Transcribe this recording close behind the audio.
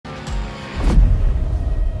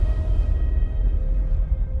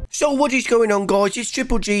So what is going on, guys? It's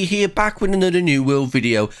Triple G here, back with another New World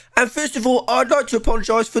video. And first of all, I'd like to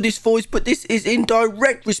apologise for this voice, but this is in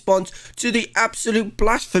direct response to the absolute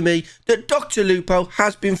blasphemy that Dr. Lupo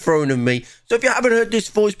has been throwing at me. So if you haven't heard this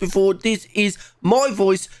voice before, this is my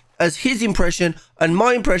voice as his impression and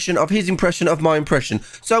my impression of his impression of my impression.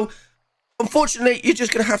 So unfortunately, you're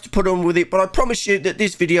just going to have to put on with it, but I promise you that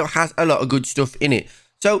this video has a lot of good stuff in it.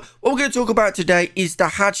 So what we're going to talk about today is the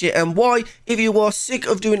hatchet and why, if you are sick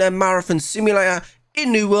of doing a marathon simulator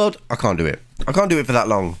in New World, I can't do it. I can't do it for that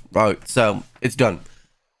long. Right, so it's done.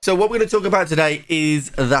 So what we're going to talk about today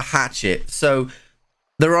is the hatchet. So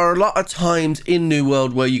there are a lot of times in New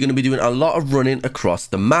World where you're going to be doing a lot of running across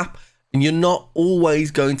the map, and you're not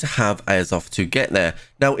always going to have Azoth to get there.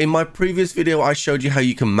 Now, in my previous video, I showed you how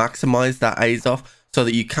you can maximize that Azoth so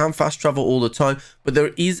that you can fast travel all the time, but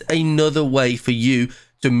there is another way for you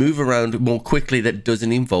to move around more quickly that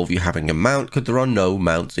doesn't involve you having a mount, because there are no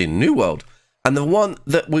mounts in New World. And the one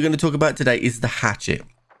that we're going to talk about today is the hatchet.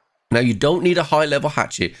 Now, you don't need a high level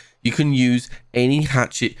hatchet. You can use any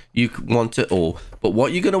hatchet you want at all. But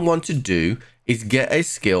what you're going to want to do is get a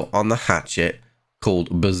skill on the hatchet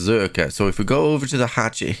called Berserker. So if we go over to the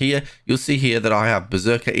hatchet here, you'll see here that I have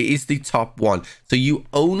Berserker. It is the top one. So you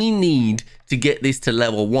only need to get this to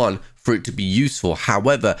level 1 for it to be useful.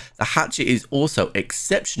 However, the hatchet is also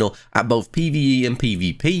exceptional at both PvE and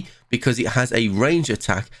PvP because it has a range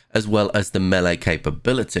attack as well as the melee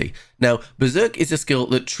capability. Now, Berserk is a skill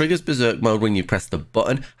that triggers Berserk mode when you press the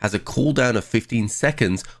button, has a cooldown of 15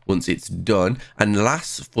 seconds once it's done, and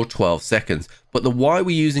lasts for 12 seconds. But the why we're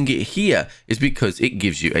using it here is because it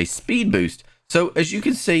gives you a speed boost. So as you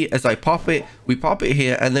can see, as I pop it, we pop it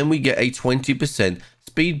here, and then we get a 20%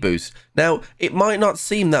 speed boost. Now, it might not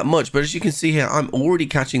seem that much, but as you can see here, I'm already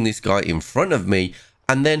catching this guy in front of me.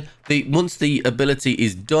 And then once the ability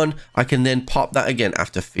is done, I can then pop that again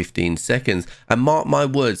after 15 seconds. And mark my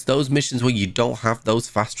words, those missions where you don't have those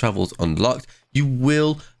fast travels unlocked, you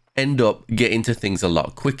will end up getting to things a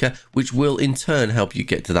lot quicker, which will in turn help you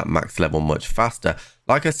get to that max level much faster.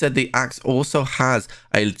 Like I said, the axe also has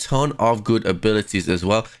a ton of good abilities as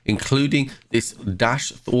well, including this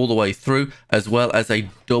dash all the way through, as well as a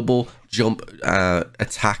double jump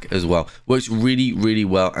attack as well. Works really, really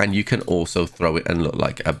well, and you can also throw it and look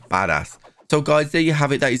like a badass. So guys, there you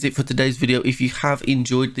have it. That is it for today's video. If you have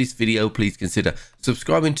enjoyed this video, please consider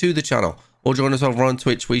subscribing to the channel or join us over on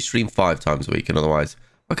Twitch. We stream 5 times a week, and otherwise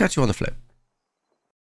I'll catch you on the flip.